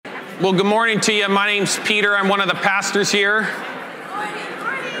Well, good morning to you. My name's Peter. I'm one of the pastors here.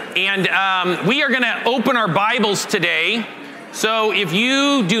 And we are going to open our Bibles today. So if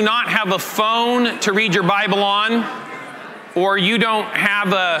you do not have a phone to read your Bible on, or you don't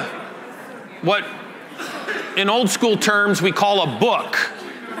have what in old school terms we call a book.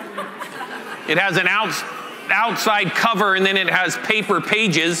 It has an outside cover and then it has paper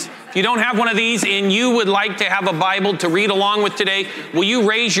pages. If you don't have one of these and you would like to have a Bible to read along with today, will you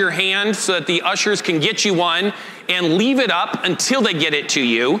raise your hand so that the ushers can get you one and leave it up until they get it to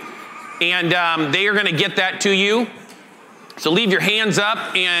you. And they are going to get that to you. So leave your hands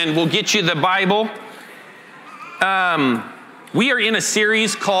up and we'll get you the Bible. We are in a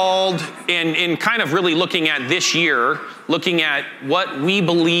series called, and kind of really looking at this year, looking at what we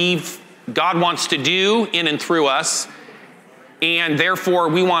believe God wants to do in and through us. And therefore,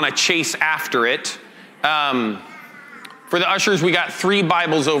 we want to chase after it. For the ushers, we got 3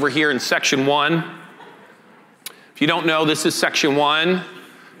 Bibles over here in section 1. If you don't know, this is section 1.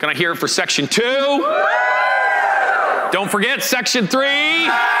 Can I hear it for section 2? Don't forget section 3.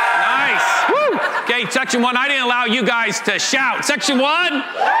 Nice. Woo. Okay, section 1. I didn't allow you guys to shout. Section 1?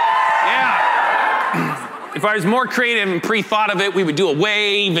 Yeah. If I was more creative and pre-thought of it, we would do a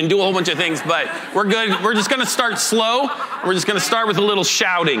wave and do a whole bunch of things, but we're good. We're just going to start slow. We're just going to start with a little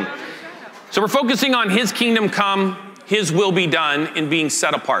shouting. So we're focusing on His kingdom come, His will be done, and being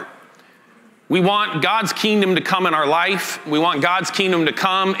set apart. We want God's kingdom to come in our life. We want God's kingdom to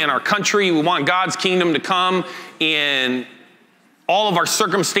come in our country. We want God's kingdom to come in all of our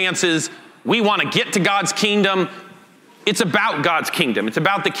circumstances. We want to get to God's kingdom. It's about God's kingdom. It's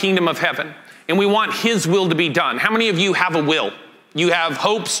about the kingdom of heaven. And we want His will to be done. How many of you have a will? You have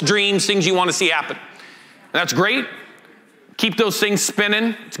hopes, dreams, things you want to see happen. And that's great. Keep those things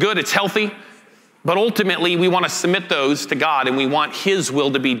spinning. It's good. It's healthy. But ultimately, we want to submit those to God, and we want His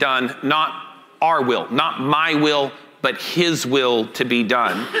will to be done, not our will, not my will, but His will to be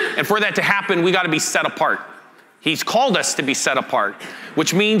done. And for that to happen, we got to be set apart. He's called us to be set apart,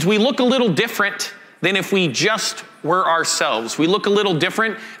 which means we look a little different than if we just were ourselves. We look a little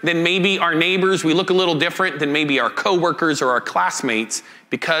different than maybe our neighbors. We look a little different than maybe our coworkers or our classmates,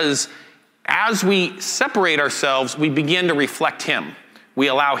 because as we separate ourselves, we begin to reflect Him. We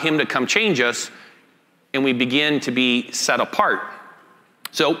allow Him to come change us, and we begin to be set apart.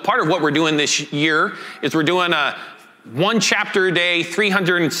 So part of what we're doing this year is we're doing a 1 chapter a day,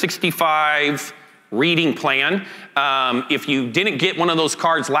 365 reading plan. If you didn't get one of those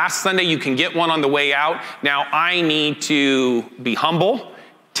cards last Sunday, you can get one on the way out. Now, I need to be humble,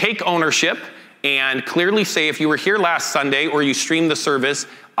 take ownership, and clearly say, if you were here last Sunday or you streamed the service,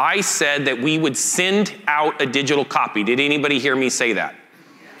 I said that we would send out a digital copy. Did anybody hear me say that?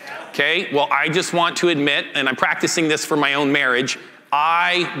 Okay, well, I just want to admit, and I'm practicing this for my own marriage,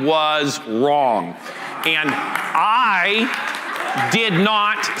 I was wrong. And I did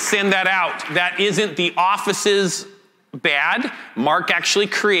not send that out. That isn't the office's bad. Mark actually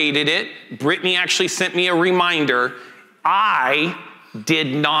created it. Brittany actually sent me a reminder. I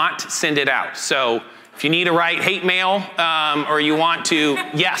did not send it out. So if you need to write hate mail or you want to,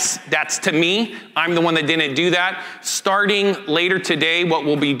 yes, that's to me. I'm the one that didn't do that. Starting later today, what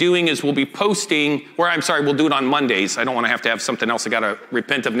we'll be doing is we'll be posting, we'll do it on Mondays. I don't want to have something else I got to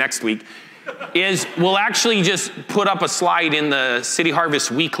repent of next week. Is we'll actually just put up a slide in the City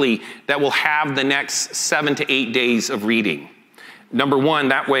Harvest Weekly that will have the next 7 to 8 days of reading. Number one,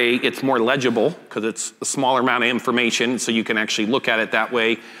 that way it's more legible because it's a smaller amount of information, so you can actually look at it that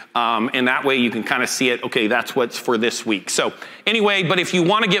way. And that way you can kind of see it, okay, that's what's for this week. So anyway, but if you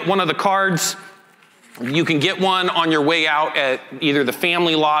want to get one of the cards, you can get one on your way out at either the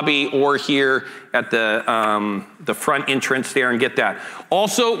family lobby or here at the front entrance there and get that.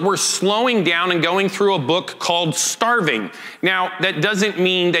 Also, we're slowing down and going through a book called Starving. Now, that doesn't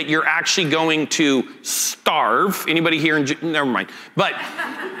mean that you're actually going to starve. Anybody here? Never mind. But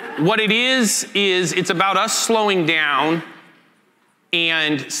what it is it's about us slowing down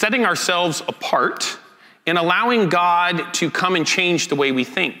and setting ourselves apart and allowing God to come and change the way we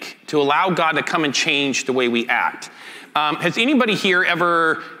think, to allow God to come and change the way we act. Has anybody here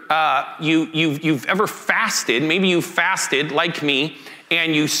ever, you've ever fasted, maybe you fasted like me,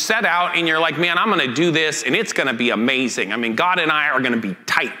 and you set out and you're like, man, I'm going to do this and it's going to be amazing. I mean, God and I are going to be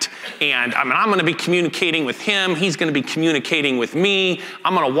tight, and I'm going to be communicating with Him. He's going to be communicating with me.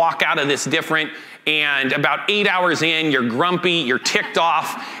 I'm going to walk out of this different. And about 8 hours in, you're grumpy, you're ticked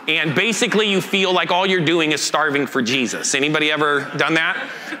off, and basically you feel like all you're doing is starving for Jesus. Anybody ever done that?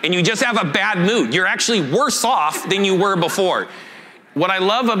 And you just have a bad mood. You're actually worse off than you were before. What I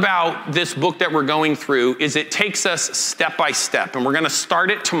love about this book that we're going through is it takes us step by step, and we're going to start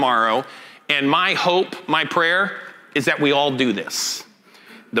it tomorrow. And my hope, my prayer, is that we all do this.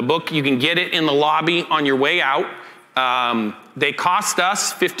 The book, you can get it in the lobby on your way out. They cost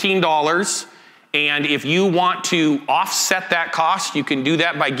us $15. And if you want to offset that cost, you can do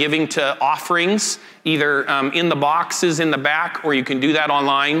that by giving to offerings, either in the boxes in the back, or you can do that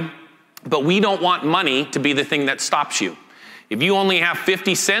online. But we don't want money to be the thing that stops you. If you only have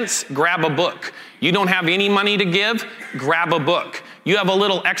 50 cents, grab a book. You don't have any money to give, grab a book. You have a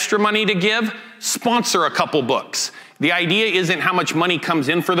little extra money to give, sponsor a couple books. The idea isn't how much money comes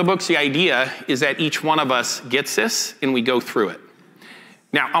in for the books. The idea is that each one of us gets this and we go through it.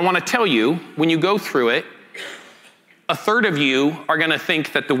 Now, I want to tell you, when you go through it, a third of you are going to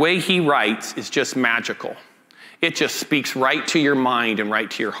think that the way he writes is just magical. It just speaks right to your mind and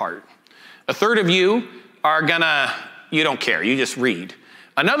right to your heart. A third of you are going to, you don't care, you just read.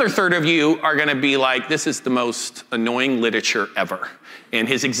 Another third of you are going to be like, this is the most annoying literature ever. And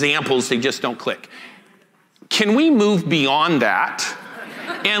his examples, they just don't click. Can we move beyond that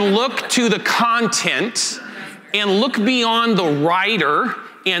and look to the content and look beyond the writer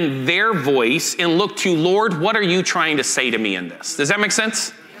and their voice and look to, Lord, what are you trying to say to me in this? Does that make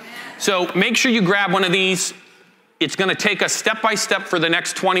sense? So make sure you grab one of these. It's going to take us step by step for the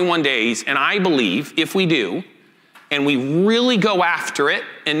next 21 days. And I believe if we do, and we really go after it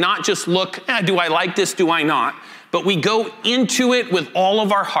and not just look, do I like this, do I not? But we go into it with all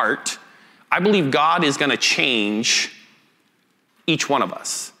of our heart, I believe God is going to change each one of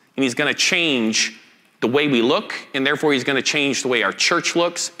us. And he's going to change the way we look, and therefore he's going to change the way our church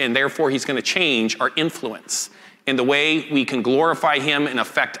looks, and therefore he's going to change our influence and the way we can glorify him and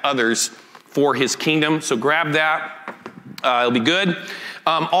affect others for his kingdom. So grab that. It'll be good.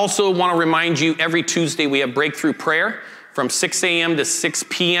 Also want to remind you, every Tuesday we have breakthrough prayer from 6 a.m. to 6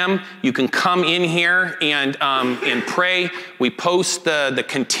 p.m. You can come in here and pray. We post the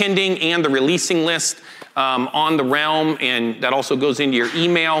contending and the releasing list on the Realm, and that also goes into your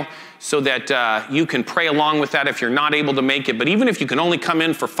email so that you can pray along with that if you're not able to make it. But even if you can only come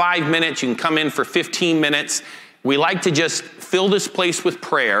in for 5 minutes, you can come in for 15 minutes. We like to just fill this place with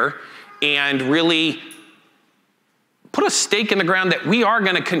prayer and really put a stake in the ground that we are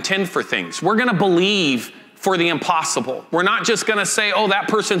going to contend for things. We're going to believe for the impossible. We're not just going to say, oh, that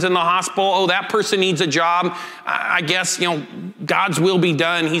person's in the hospital. Oh, that person needs a job. I guess, God's will be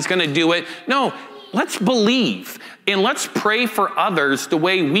done. He's going to do it. No, let's believe and let's pray for others the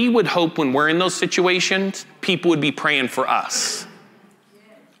way we would hope when we're in those situations, people would be praying for us.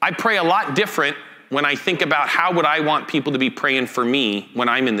 I pray a lot different when I think about how would I want people to be praying for me when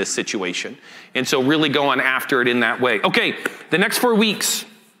I'm in this situation. And so really going after it in that way. Okay, the next 4 weeks,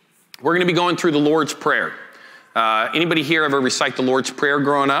 we're going to be going through the Lord's Prayer. Anybody here ever recite the Lord's Prayer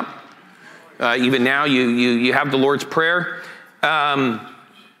growing up? Even now, you have the Lord's Prayer. But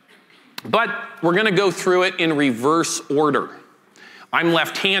we're going to go through it in reverse order. I'm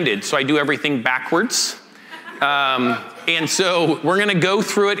left-handed, so I do everything backwards. And so we're going to go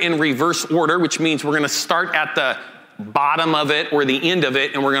through it in reverse order, which means we're going to start at the bottom of it or the end of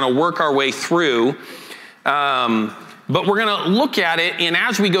it, and we're going to work our way through. But we're going to look at it, and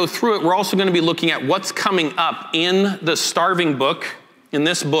as we go through it, we're also going to be looking at what's coming up in the starving book, in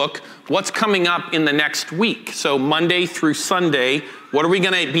this book, what's coming up in the next week. So Monday through Sunday, what are we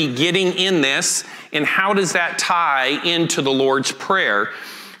going to be getting in this, and how does that tie into the Lord's Prayer?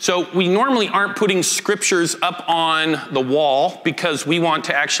 So we normally aren't putting scriptures up on the wall because we want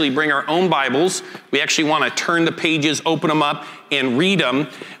to actually bring our own Bibles. We actually want to turn the pages, open them up, and read them.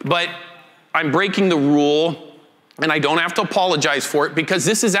 But I'm breaking the rule, and I don't have to apologize for it because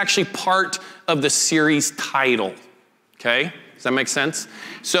this is actually part of the series title. Okay? Does that make sense?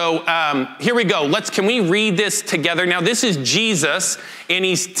 So here we go. Can we read this together? Now, this is Jesus, and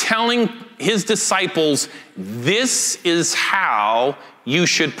he's telling his disciples, this is how you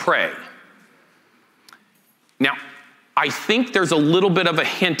should pray. Now, I think there's a little bit of a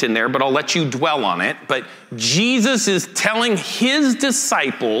hint in there, but I'll let you dwell on it. But Jesus is telling his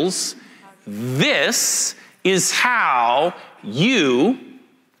disciples, this is how you,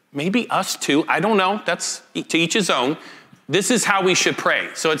 maybe us too, I don't know, that's to each his own. This is how we should pray.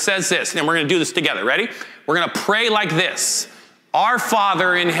 So it says this, and we're going to do this together. Ready? We're going to pray like this. Our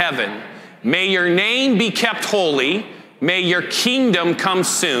Father in heaven, may your name be kept holy. May your kingdom come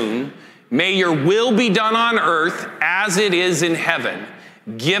soon. May your will be done on earth as it is in heaven.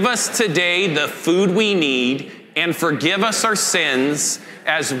 Give us today the food we need, and forgive us our sins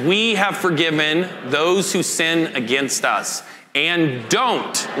as we have forgiven those who sin against us. And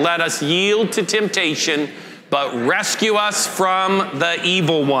don't let us yield to temptation, but rescue us from the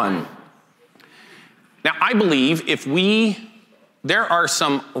evil one. Now, I believe there are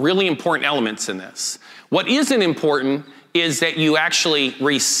some really important elements in this. What isn't important is that you actually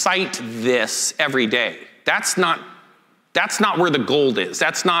recite this every day. That's not where the gold is.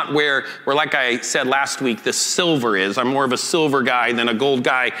 That's not where, like I said last week, the silver is. I'm more of a silver guy than a gold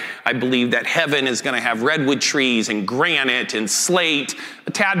guy. I believe that heaven is going to have redwood trees and granite and slate,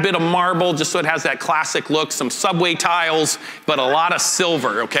 a tad bit of marble, just so it has that classic look, some subway tiles, but a lot of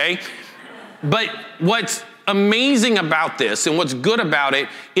silver, okay? But what's amazing about this and what's good about it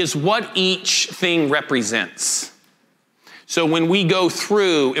is what each thing represents. So when we go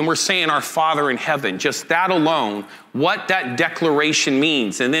through and we're saying our Father in heaven, just that alone, what that declaration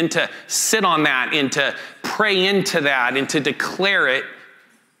means, and then to sit on that and to pray into that and to declare it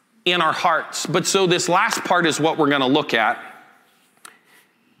in our hearts. But so this last part is what we're going to look at.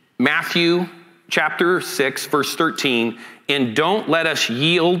 Matthew chapter 6, verse 13, and don't let us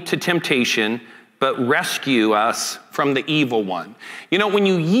yield to temptation, but rescue us from the evil one. You know, when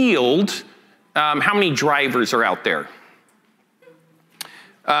you yield, how many drivers are out there?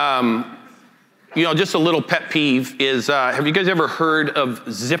 Just a little pet peeve is, have you guys ever heard of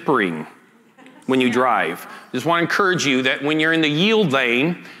zippering when you drive? Just want to encourage you that when you're in the yield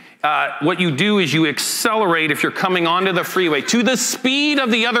lane, what you do is you accelerate if you're coming onto the freeway to the speed of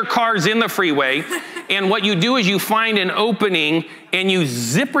the other cars in the freeway. And what you do is you find an opening and you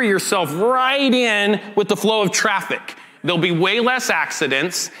zipper yourself right in with the flow of traffic. There'll be way less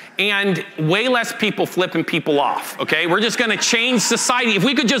accidents and way less people flipping people off, okay? We're just gonna change society. If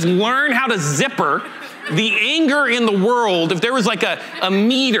we could just learn how to zipper, the anger in the world, if there was like a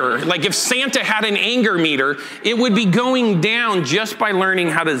meter, like if Santa had an anger meter, it would be going down just by learning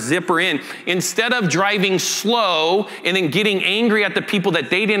how to zipper in. Instead of driving slow and then getting angry at the people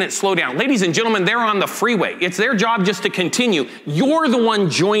that they didn't slow down. Ladies and gentlemen, they're on the freeway. It's their job just to continue. You're the one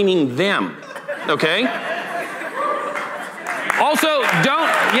joining them, okay? Also,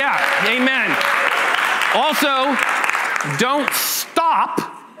 amen. Also, don't stop,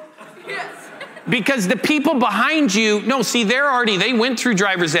 because the people behind you, they went through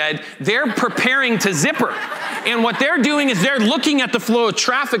driver's ed, they're preparing to zipper. And what they're doing is they're looking at the flow of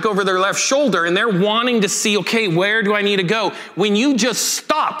traffic over their left shoulder and they're wanting to see, okay, where do I need to go? When you just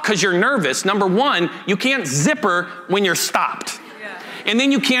stop because you're nervous, number one, you can't zipper when you're stopped. And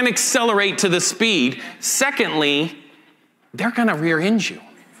then you can't accelerate to the speed. Secondly, they're gonna rear end you.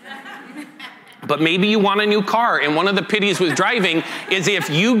 But maybe you want a new car, and one of the pities with driving is if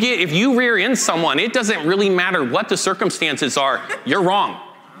you rear end someone, it doesn't really matter what the circumstances are, you're wrong.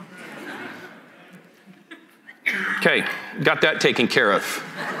 Okay, got that taken care of.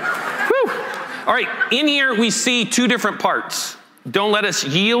 Whew. All right, in here we see two different parts. Don't let us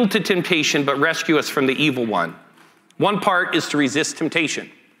yield to temptation, but rescue us from the evil one. One part is to resist temptation.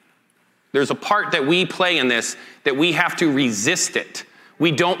 There's a part that we play in this that we have to resist it.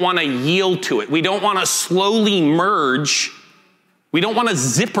 We don't want to yield to it. We don't want to slowly merge. We don't want to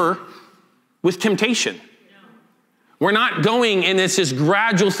zipper with temptation. We're not going and it's this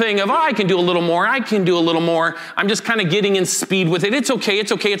gradual thing of, I can do a little more, I can do a little more. I'm just kind of getting in speed with it. It's okay,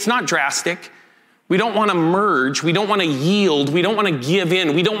 it's not drastic. We don't want to merge. We don't want to yield. We don't want to give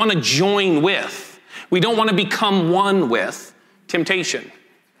in. We don't want to join with. We don't want to become one with temptation.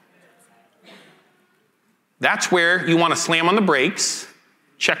 That's where you want to slam on the brakes,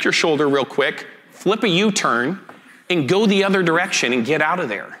 check your shoulder real quick, flip a U-turn, and go the other direction and get out of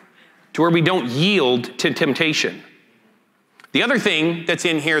there to where we don't yield to temptation. The other thing that's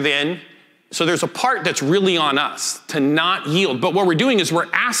in here then, so there's a part that's really on us to not yield. But what we're doing is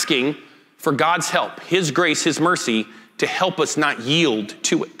we're asking for God's help, His grace, His mercy to help us not yield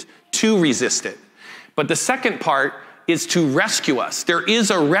to it, to resist it. But the second part is to rescue us. There is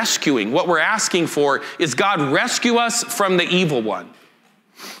a rescuing. What we're asking for is God rescue us from the evil one.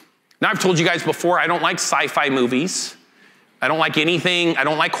 Now, I've told you guys before, I don't like sci-fi movies. I don't like anything. I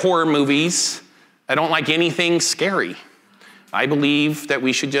don't like horror movies. I don't like anything scary. I believe that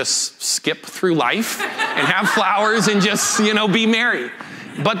we should just skip through life and have flowers and just, be merry.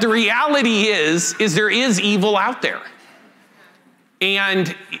 But the reality is there is evil out there.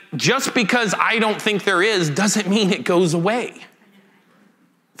 And just because I don't think there is doesn't mean it goes away.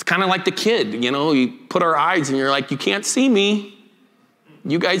 It's kind of like the kid, you put our eyes and you're like, you can't see me.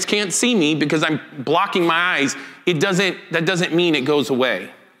 You guys can't see me because I'm blocking my eyes. That doesn't mean it goes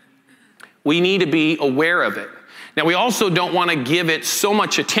away. We need to be aware of it. Now, we also don't want to give it so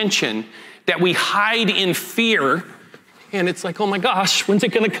much attention that we hide in fear And it's like, oh my gosh, when's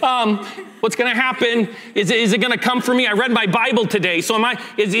it gonna come? What's gonna happen? Is it gonna come for me? I read my Bible today, so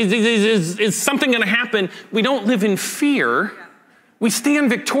is something gonna happen? We don't live in fear. We stand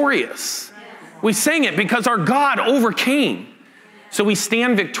victorious. We sang it because our God overcame. So we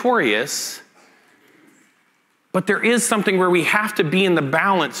stand victorious. But there is something where we have to be in the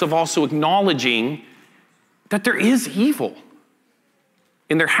balance of also acknowledging that there is evil.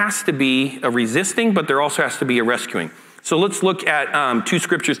 And there has to be a resisting, but there also has to be a rescuing. So let's look at 2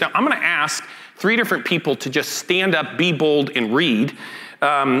 scriptures. Now, I'm going to ask 3 different people to just stand up, be bold, and read.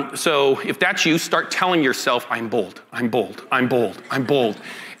 So if that's you, start telling yourself, I'm bold, I'm bold, I'm bold, I'm bold.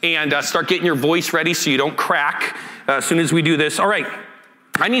 And start getting your voice ready so you don't crack as soon as we do this. All right,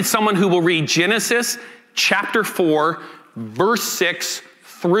 I need someone who will read Genesis chapter 4, verse 6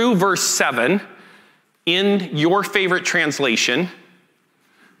 through verse 7 in your favorite translation.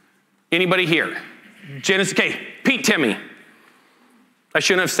 Anybody here? Genesis, okay, Pete Timmy. I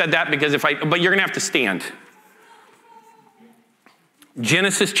shouldn't have said that but you're gonna have to stand.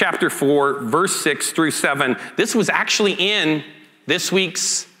 Genesis chapter 4, verse 6 through 7. This was actually in this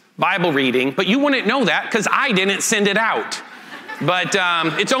week's Bible reading, but you wouldn't know that because I didn't send it out. But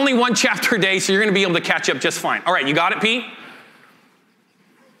it's only one chapter a day, so you're gonna be able to catch up just fine. All right, you got it, Pete?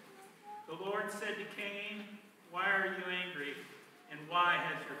 The Lord said to Cain, why are you angry, and why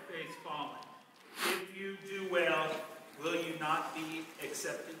has your face fallen? If you do well, will you not be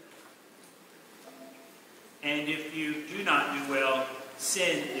accepted? And if you do not do well,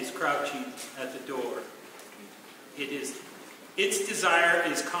 sin is crouching at the door. Its desire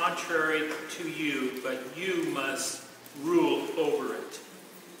is contrary to you, but you must rule over it.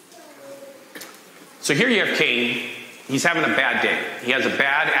 So here you have Cain. He's having a bad day. He has a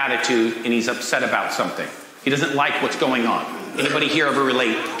bad attitude, and he's upset about something. He doesn't like what's going on. Anybody here ever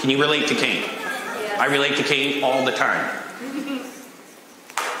relate? Can you relate to Cain? Yes. I relate to Cain all the time.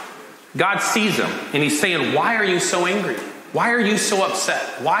 God sees him, and he's saying, why are you so angry? Why are you so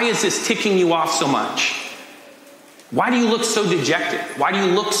upset? Why is this ticking you off so much? Why do you look so dejected? Why do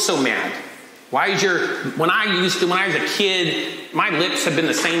you look so mad? When I was a kid, my lips have been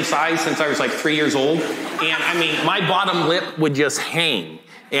the same size since I was like 3 years old. And my bottom lip would just hang.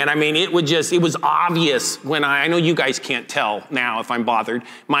 And it was obvious when I know you guys can't tell now if I'm bothered.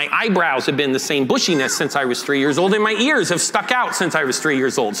 My eyebrows have been the same bushiness since I was 3 years old, and my ears have stuck out since I was 3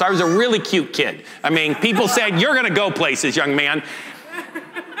 years old. So I was a really cute kid. People said, you're gonna go places, young man.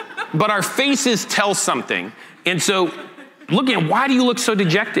 But our faces tell something. And so, why do you look so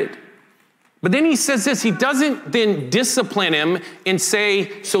dejected? But then he says this, he doesn't then discipline him and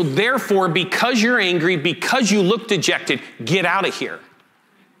say, so therefore, because you're angry, because you look dejected, get out of here.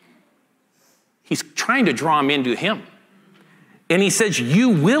 He's trying to draw him into him. And he says, you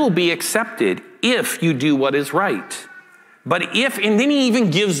will be accepted if you do what is right. And then he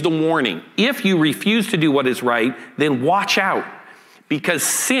even gives the warning, if you refuse to do what is right, then watch out, because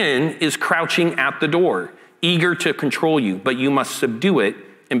sin is crouching at the door, eager to control you, but you must subdue it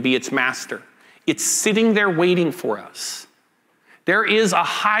and be its master. It's sitting there waiting for us. There is a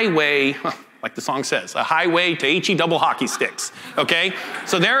highway, like the song says, a highway to HE double hockey sticks, okay?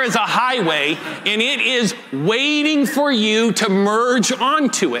 So there is a highway, and it is waiting for you to merge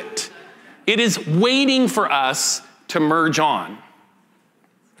onto it. It is waiting for us to merge on.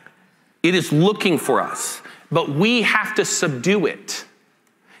 It is looking for us, but we have to subdue it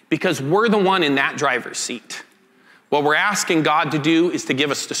because we're the one in that driver's seat. What we're asking God to do is to give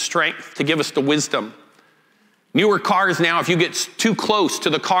us the strength, to give us the wisdom. Newer cars now, if you get too close to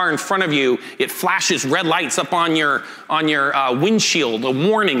the car in front of you, it flashes red lights up on your windshield, a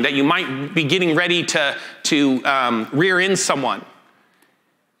warning that you might be getting ready to rear end someone.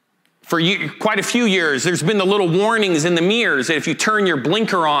 For quite a few years, there's been the little warnings in the mirrors that if you turn your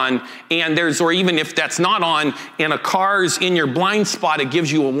blinker on, or even if that's not on, and a car's in your blind spot, it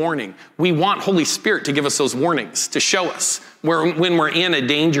gives you a warning. We want Holy Spirit to give us those warnings, to show us when we're in a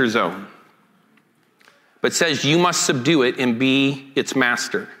danger zone. But it says you must subdue it and be its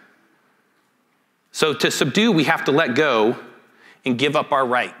master. So to subdue, we have to let go and give up our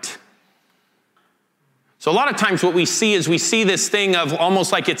right. So a lot of times what we see is this thing of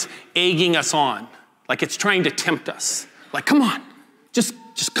almost like it's egging us on, like it's trying to tempt us. Like, come on, just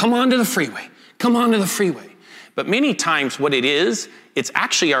come onto the freeway. Come onto the freeway. But many times what it is, it's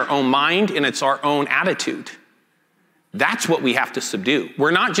actually our own mind and it's our own attitude. That's what we have to subdue. We're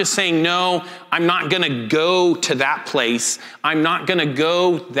not just saying, no, I'm not gonna go to that place. I'm not gonna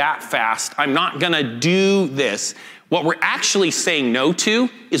go that fast. I'm not gonna do this. What we're actually saying no to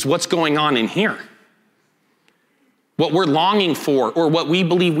is what's going on in here. What we're longing for, or what we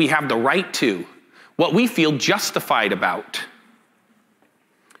believe we have the right to, what we feel justified about.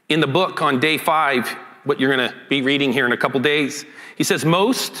 In the book on day 5, what you're going to be reading here in a couple days, he says,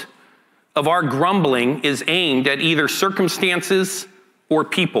 most of our grumbling is aimed at either circumstances or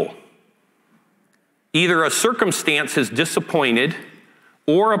people. Either a circumstance has disappointed,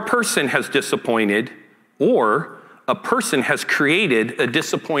 or a person has disappointed, or a person has created a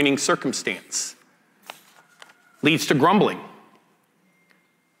disappointing circumstance. Leads to grumbling.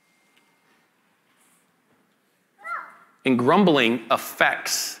 And grumbling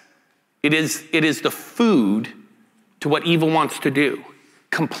affects, it is the food to what evil wants to do,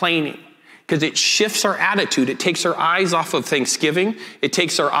 complaining. Because it shifts our attitude. It takes our eyes off of thanksgiving. It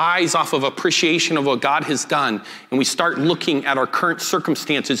takes our eyes off of appreciation of what God has done. And we start looking at our current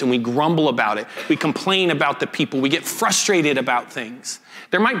circumstances and we grumble about it. We complain about the people. We get frustrated about things.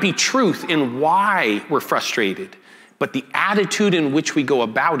 There might be truth in why we're frustrated, but the attitude in which we go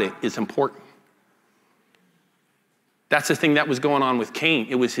about it is important. That's the thing that was going on with Cain.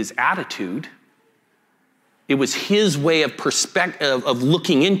 It was his attitude. It was his way of perspective of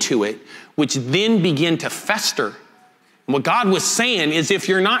looking into it, which then began to fester. And what God was saying is, if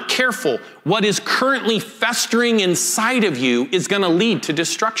you're not careful, what is currently festering inside of you is going to lead to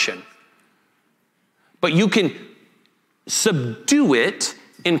destruction. But you can subdue it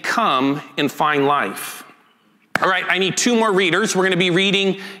and come and find life. All right, I need 2 more readers. We're going to be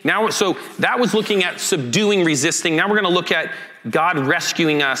reading now. So that was looking at subduing, resisting. Now we're going to look at God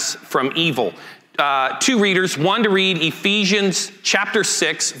rescuing us from evil. 2 readers, one to read Ephesians chapter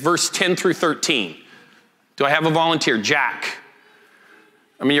 6, verse 10 through 13. Do I have a volunteer? Jack.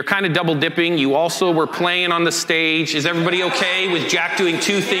 I mean, you're kind of double dipping. You also were playing on the stage. Is everybody okay with Jack doing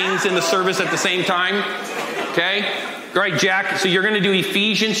 2 things in the service at the same time? Okay. All right, Jack. So you're going to do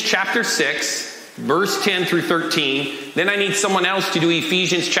Ephesians chapter 6. Verse 10 through 13. Then I need someone else to do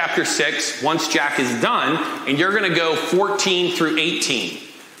Ephesians chapter 6 once Jack is done. And you're going to go 14 through 18.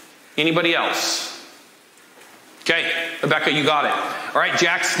 Anybody else? Okay, Rebecca, you got it. All right,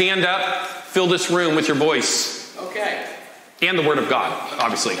 Jack, stand up. Fill this room with your voice. Okay. And the word of God,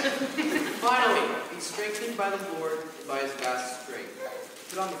 obviously. Finally, be strengthened by the Lord and by his vast strength.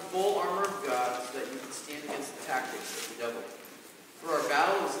 Put on the full armor of God so that you can stand against the tactics of the devil. For our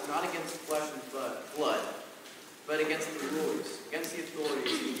battle is not against flesh and blood, but against the rulers, against the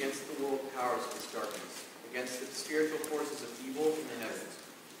authorities, and against the world powers of this darkness, against the spiritual forces of evil in the heavens.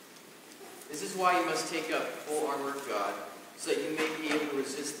 This is why you must take up the full armor of God, so that you may be able to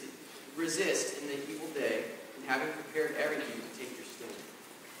resist in the evil day, and having prepared everything to take your stand.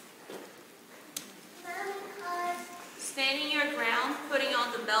 Standing your ground, putting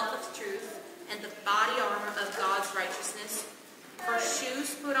on the belt of truth, and the body armor of God's righteousness. For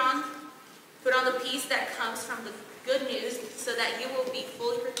shoes, put on the peace that comes from the good news, so that you will be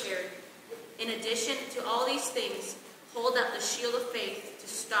fully prepared. In addition to all these things, hold up the shield of faith to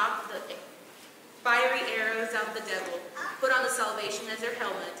stop the fiery arrows of the devil. Put on the salvation as your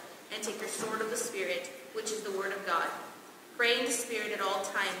helmet, and take your sword of the Spirit, which is the word of God. Pray in the Spirit at all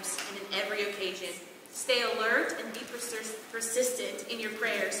times and in every occasion. Stay alert and be persistent in your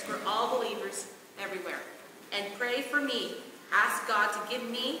prayers for all believers everywhere. And pray for me. Ask God to give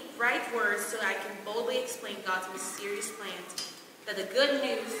me right words so I can boldly explain God's mysterious plans. That the good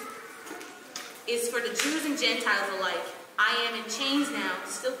news is for the Jews and Gentiles alike. I am in chains now,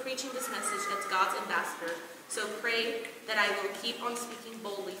 still preaching this message as God's ambassador. So pray that I will keep on speaking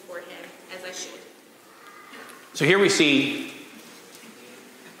boldly for him as I should. So here we see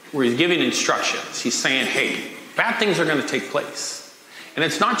where he's giving instructions. He's saying, hey, bad things are going to take place. And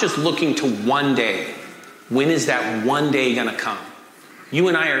it's not just looking to one day. When is that one day going to come? You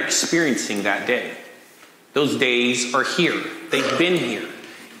and I are experiencing that day. Those days are here. They've been here.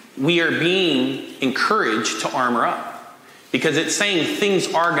 We are being encouraged to armor up because it's saying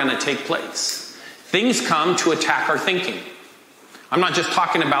things are going to take place. Things come to attack our thinking. I'm not just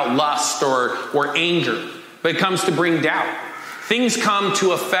talking about lust or anger, but it comes to bring doubt. Things come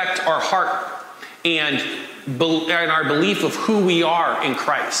to affect our heart and our belief of who we are in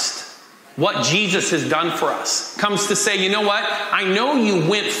Christ. What Jesus has done for us comes to say, you know what? I know you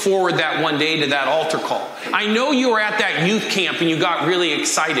went forward that one day to that altar call. I know you were at that youth camp and you got really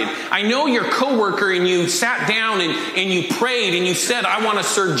excited. I know your coworker and you sat down and you prayed and you said, I want to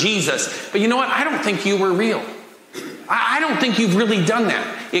serve Jesus. But you know what? I don't think you were real. I don't think you've really done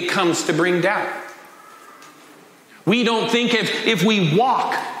that. It comes to bring doubt. We don't think if we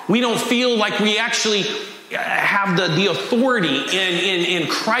walk, we don't feel like we actually have the authority in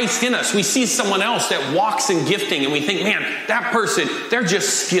Christ in us. We see someone else that walks in gifting and we think, man, that person, they're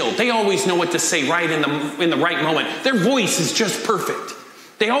just skilled. They always know what to say right in the right moment. Their voice is just perfect.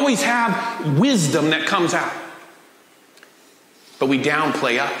 They always have wisdom that comes out. But we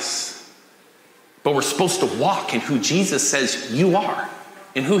downplay us. But we're supposed to walk in who Jesus says you are,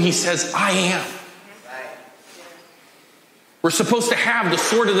 and who he says I am. We're supposed to have the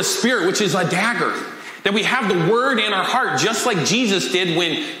sword of the Spirit, which is a dagger. That we have the word in our heart, just like Jesus did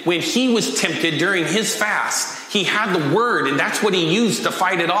when he was tempted during his fast. He had the word, and that's what he used to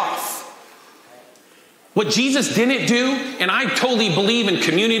fight it off. What Jesus didn't do, and I totally believe in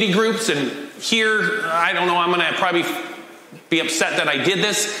community groups, and here, I don't know, I'm going to probably be upset that I did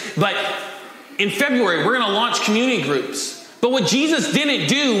this, but in February, we're going to launch community groups. But what Jesus didn't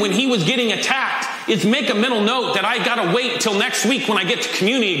do when he was getting attacked is make a mental note that I got to wait till next week when I get to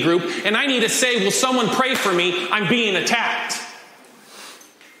community group, and I need to say, will someone pray for me? I'm being attacked.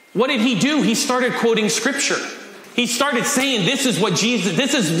 What did he do? He started quoting scripture. He started saying, this is what Jesus,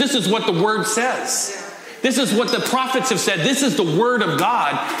 this is what the word says. This is what the prophets have said. This is the word of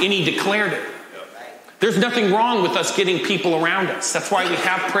God, and he declared it. There's nothing wrong with us getting people around us. That's why we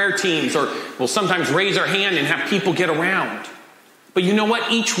have prayer teams, or we'll sometimes raise our hand and have people get around. But you know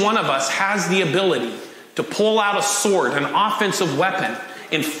what? Each one of us has the ability to pull out a sword, an offensive weapon,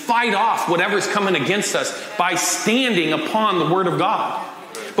 and fight off whatever's coming against us by standing upon the word of God.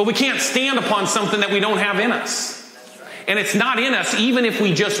 But we can't stand upon something that we don't have in us. And it's not in us, even if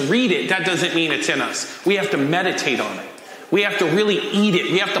we just read it, that doesn't mean it's in us. We have to meditate on it. We have to really eat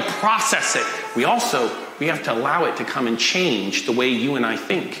it. We have to process it. We have to allow it to come and change the way you and I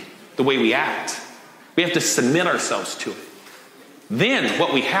think, the way we act. We have to submit ourselves to it. Then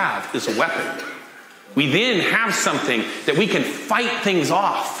what we have is a weapon. We then have something that we can fight things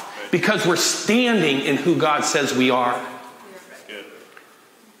off because we're standing in who God says we are.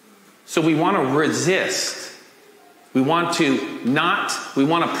 So we want to resist. We want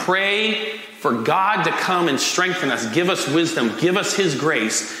to pray for God to come and strengthen us, give us wisdom, give us his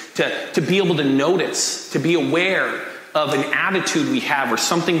grace to be able to notice, to be aware of an attitude we have or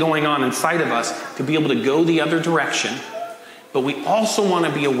something going on inside of us, to be able to go the other direction. But we also want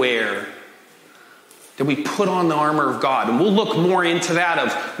to be aware that we put on the armor of God. And we'll look more into that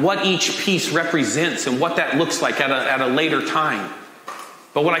of what each piece represents and what that looks like at a later time.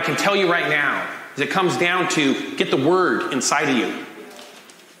 But what I can tell you right now is it comes down to get the word inside of you.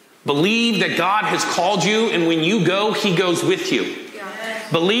 Believe that God has called you, and when you go, he goes with you.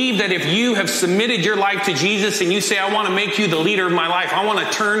 Believe that if you have submitted your life to Jesus and you say, I want to make you the leader of my life. I want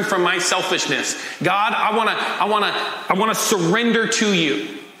to turn from my selfishness. God, I want to surrender to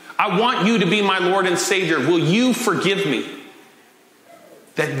you. I want you to be my Lord and Savior. Will you forgive me?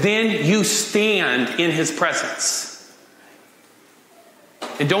 That then you stand in his presence.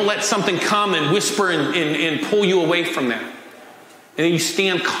 And don't let something come and whisper and pull you away from that. And then you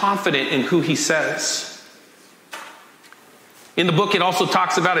stand confident in who he says. In the book, it also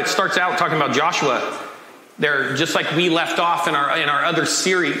talks about, it starts out talking about Joshua. They're just like we left off in our other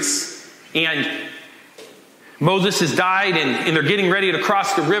series. And Moses has died, and they're getting ready to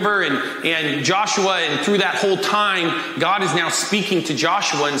cross the river. And Joshua, and through that whole time, God is now speaking to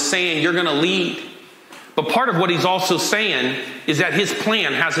Joshua and saying, you're going to lead. But part of what he's also saying is that his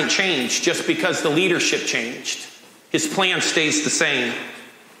plan hasn't changed just because the leadership changed. His plan stays the same.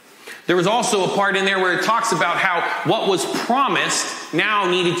 There was also a part in there where it talks about how what was promised now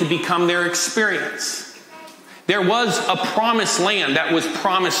needed to become their experience. There was a promised land that was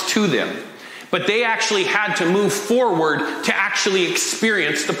promised to them, but they actually had to move forward to actually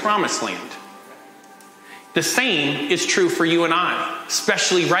experience the promised land. The same is true for you and I,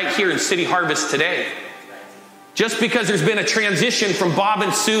 especially right here in City Harvest today. Just because there's been a transition from Bob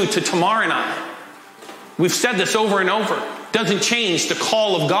and Sue to Tamar and I, we've said this over and over, doesn't change the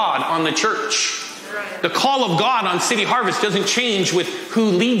call of God on the church. The call of God on City Harvest doesn't change with who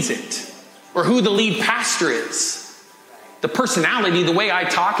leads it or who the lead pastor is. The personality, the way I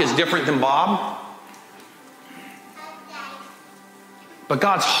talk is different than Bob. But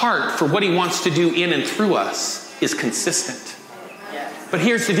God's heart for what he wants to do in and through us is consistent. But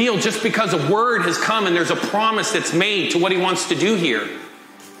here's the deal, just because a word has come and there's a promise that's made to what he wants to do here,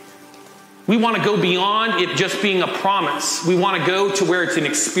 we want to go beyond it just being a promise. We want to go to where it's an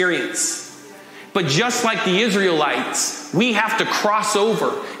experience. But just like the Israelites, we have to cross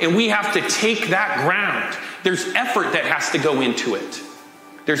over and we have to take that ground. There's effort that has to go into it.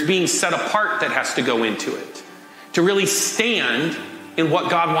 There's being set apart that has to go into it. To really stand in what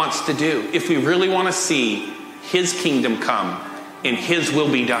God wants to do. If we really want to see his kingdom come and his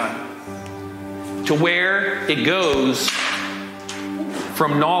will be done. To where it goes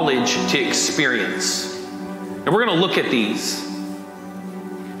from knowledge to experience. And we're going to look at these.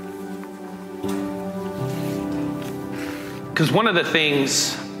 Because one of the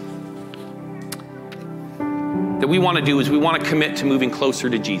things that we want to do is we want to commit to moving closer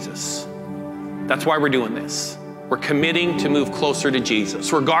to Jesus. That's why we're doing this. We're committing to move closer to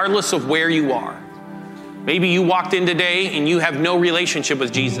Jesus, regardless of where you are. Maybe you walked in today and you have no relationship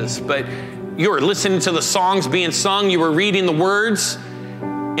with Jesus, but you were listening to the songs being sung, you were reading the words,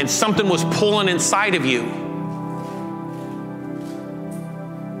 and something was pulling inside of you.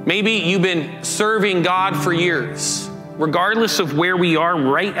 Maybe you've been serving God for years. Regardless of where we are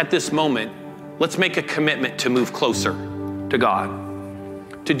right at this moment, let's make a commitment to move closer to God.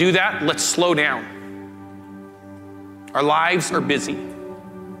 To do that, let's slow down. Our lives are busy.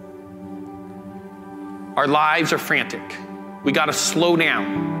 Our lives are frantic. We got to slow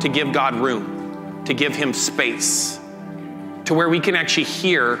down to give God room, to give him space, to where we can actually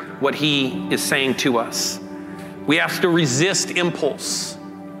hear what he is saying to us. We have to resist impulse,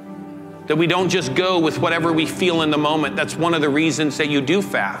 that we don't just go with whatever we feel in the moment. That's one of the reasons that you do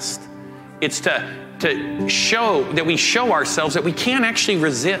fast. It's to show that we show ourselves that we can't actually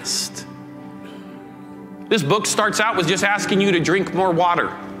resist. This book starts out with just asking you to drink more water,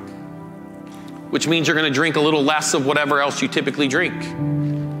 which means you're going to drink a little less of whatever else you typically drink.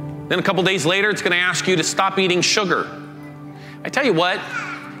 Then a couple days later, it's going to ask you to stop eating sugar. I tell you what,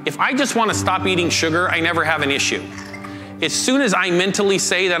 if I just want to stop eating sugar, I never have an issue. As soon as I mentally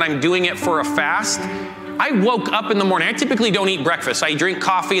say that I'm doing it for a fast, I woke up in the morning. I typically don't eat breakfast. I drink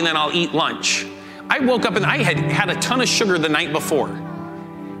coffee and then I'll eat lunch. I woke up and I had a ton of sugar the night before.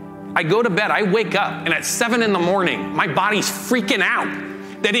 I go to bed, I wake up, and at 7 in the morning, my body's freaking out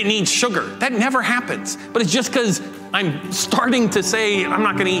that it needs sugar. That never happens. But it's just because I'm starting to say I'm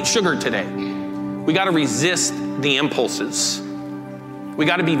not going to eat sugar today. We got to resist the impulses. We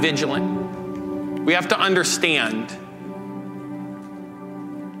got to be vigilant. We have to understand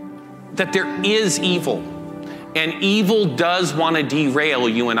that there is evil, and evil does want to derail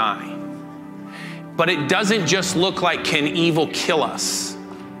you and I. But it doesn't just look like, can evil kill us?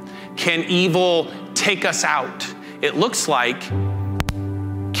 Can evil take us out? It looks like,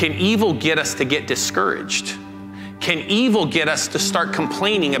 can evil get us to get discouraged? Can evil get us to start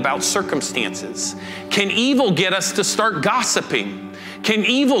complaining about circumstances? Can evil get us to start gossiping? Can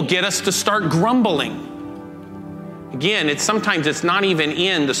evil get us to start grumbling? Again, sometimes it's not even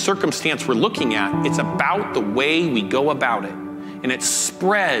in the circumstance we're looking at. It's about the way we go about it. And it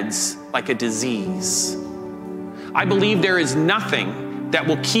spreads like a disease. I believe there is nothing that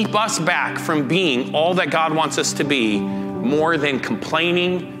will keep us back from being all that God wants us to be more than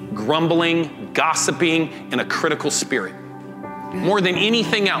complaining, grumbling, gossiping, and a critical spirit. More than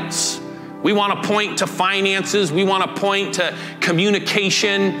anything else. We want to point to finances. We want to point to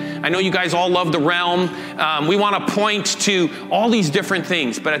communication. I know you guys all love the realm. We want to point to all these different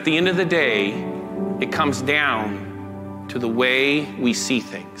things. But at the end of the day, it comes down to the way we see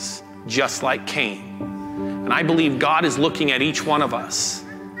things, just like Cain. And I believe God is looking at each one of us.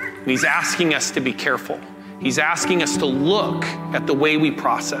 And he's asking us to be careful. He's asking us to look at the way we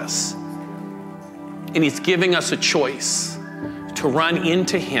process. And he's giving us a choice to run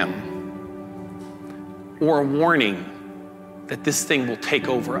into him, or a warning that this thing will take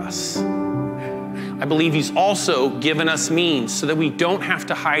over us. I believe he's also given us means so that we don't have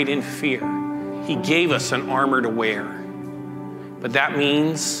to hide in fear. He gave us an armor to wear. But that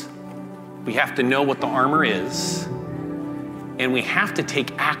means we have to know what the armor is, and we have to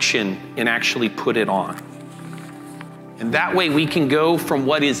take action and actually put it on. And that way we can go from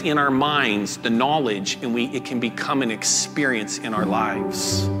what is in our minds, the knowledge, and it can become an experience in our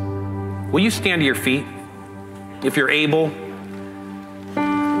lives. Will you stand to your feet? If you're able.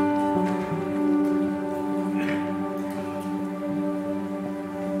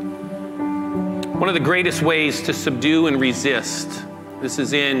 One of the greatest ways to subdue and resist, this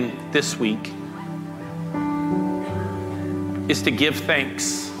is in this week, is to give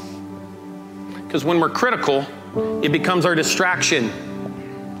thanks. Because when we're critical, it becomes our distraction.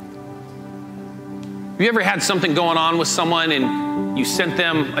 Have you ever had something going on with someone and you sent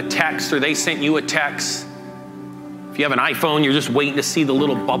them a text or they sent you a text? If you have an iPhone, you're just waiting to see the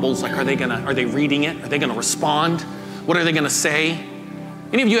little bubbles. Like, are they reading it? Are they gonna respond? What are they gonna say?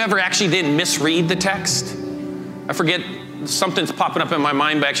 Any of you ever actually didn't misread the text? I forget, something's popping up in my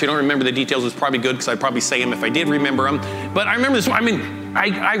mind, but actually I don't remember the details. It's probably good because I'd probably say them if I did remember them. But I remember this,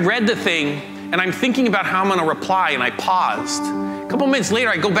 I read the thing and I'm thinking about how I'm gonna reply, and I paused. A couple minutes later,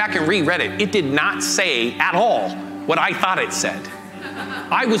 I go back and reread it. It did not say at all what I thought it said.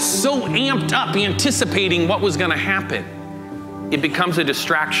 I was so amped up anticipating what was gonna happen. It becomes a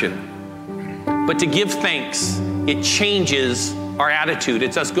distraction. But to give thanks, it changes our attitude.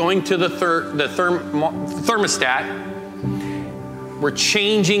 It's us going to the thermostat We're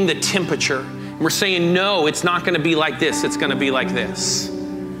changing the temperature. We're saying, no, it's not going to be like this. It's going to be like this.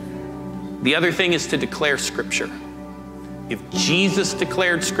 The other thing is to declare Scripture. If Jesus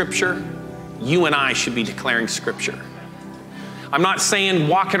declared Scripture, you and I should be declaring Scripture. I'm not saying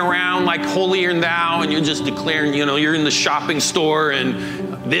walking around like holier than thou and you're just declaring, you're in the shopping store and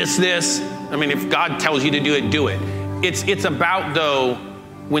this. I mean, if God tells you to do it, do it. It's about, though,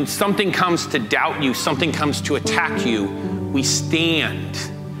 when something comes to doubt you, something comes to attack you, we stand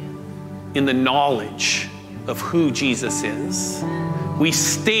in the knowledge of who Jesus is. We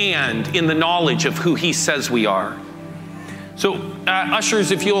stand in the knowledge of who he says we are. So, ushers,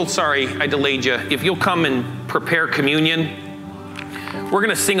 sorry, I delayed you. If you'll come and prepare communion, we're going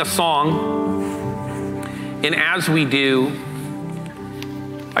to sing a song. And as we do,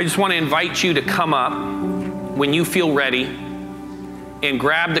 I just want to invite you to come up when you feel ready and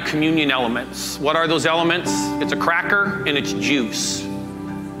grab the communion elements. What are those elements? It's a cracker and it's juice.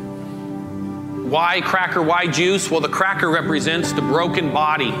 Why cracker? Why juice? Well, the cracker represents the broken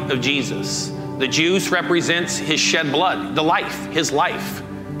body of Jesus. The juice represents his shed blood, the life, his life.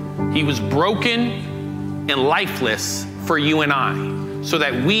 He was broken and lifeless for you and I, so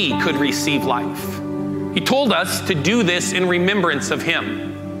that we could receive life. He told us to do this in remembrance of him.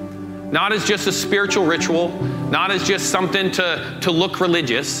 Not as just a spiritual ritual, not as just something to look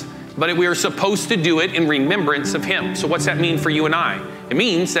religious, but we are supposed to do it in remembrance of him. So what's that mean for you and I? It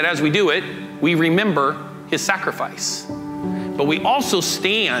means that as we do it, we remember his sacrifice. But we also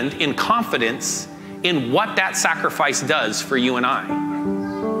stand in confidence in what that sacrifice does for you and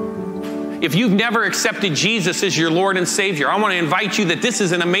I. If you've never accepted Jesus as your Lord and Savior, I want to invite you that this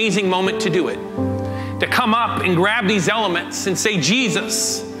is an amazing moment to do it. To come up and grab these elements and say,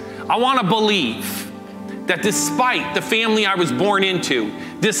 Jesus, I want to believe that despite the family I was born into,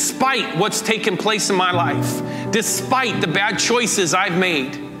 despite what's taken place in my life, despite the bad choices I've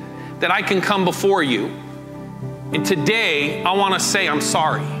made, that I can come before you. And today, I want to say I'm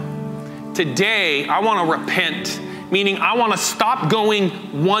sorry. Today, I want to repent, meaning I want to stop going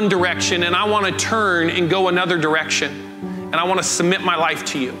one direction and I want to turn and go another direction. And I want to submit my life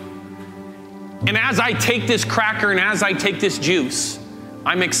to you. And as I take this cracker and as I take this juice,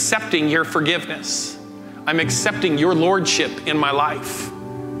 I'm accepting your forgiveness. I'm accepting your lordship in my life.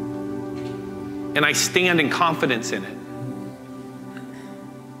 And I stand in confidence in it.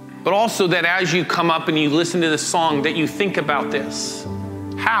 But also that as you come up and you listen to this song, that you think about this.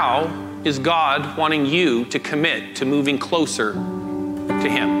 How is God wanting you to commit to moving closer to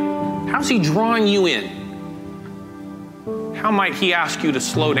him? How's he drawing you in? How might he ask you to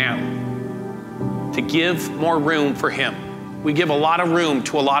slow down, to give more room for him? We give a lot of room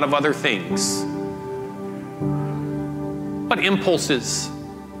to a lot of other things. What impulses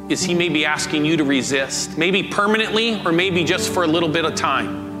is he maybe asking you to resist? Maybe permanently or maybe just for a little bit of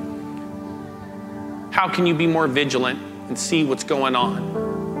time. How can you be more vigilant and see what's going on?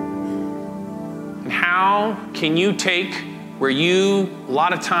 And how can you take where you a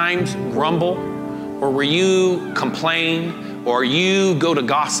lot of times grumble or where you complain or you go to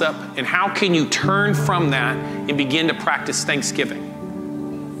gossip, and how can you turn from that and begin to practice thanksgiving?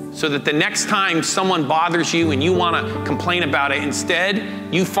 So that the next time someone bothers you and you want to complain about it,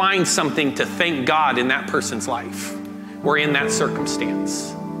 instead you find something to thank God in that person's life or in that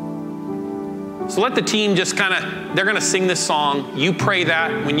circumstance. So let the team just they're going to sing this song. You pray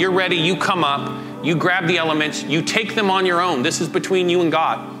that. When you're ready, you come up, you grab the elements, you take them on your own. This is between you and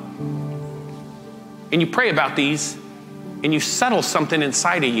God. And you pray about these, and you settle something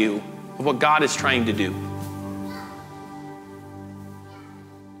inside of you of what God is trying to do.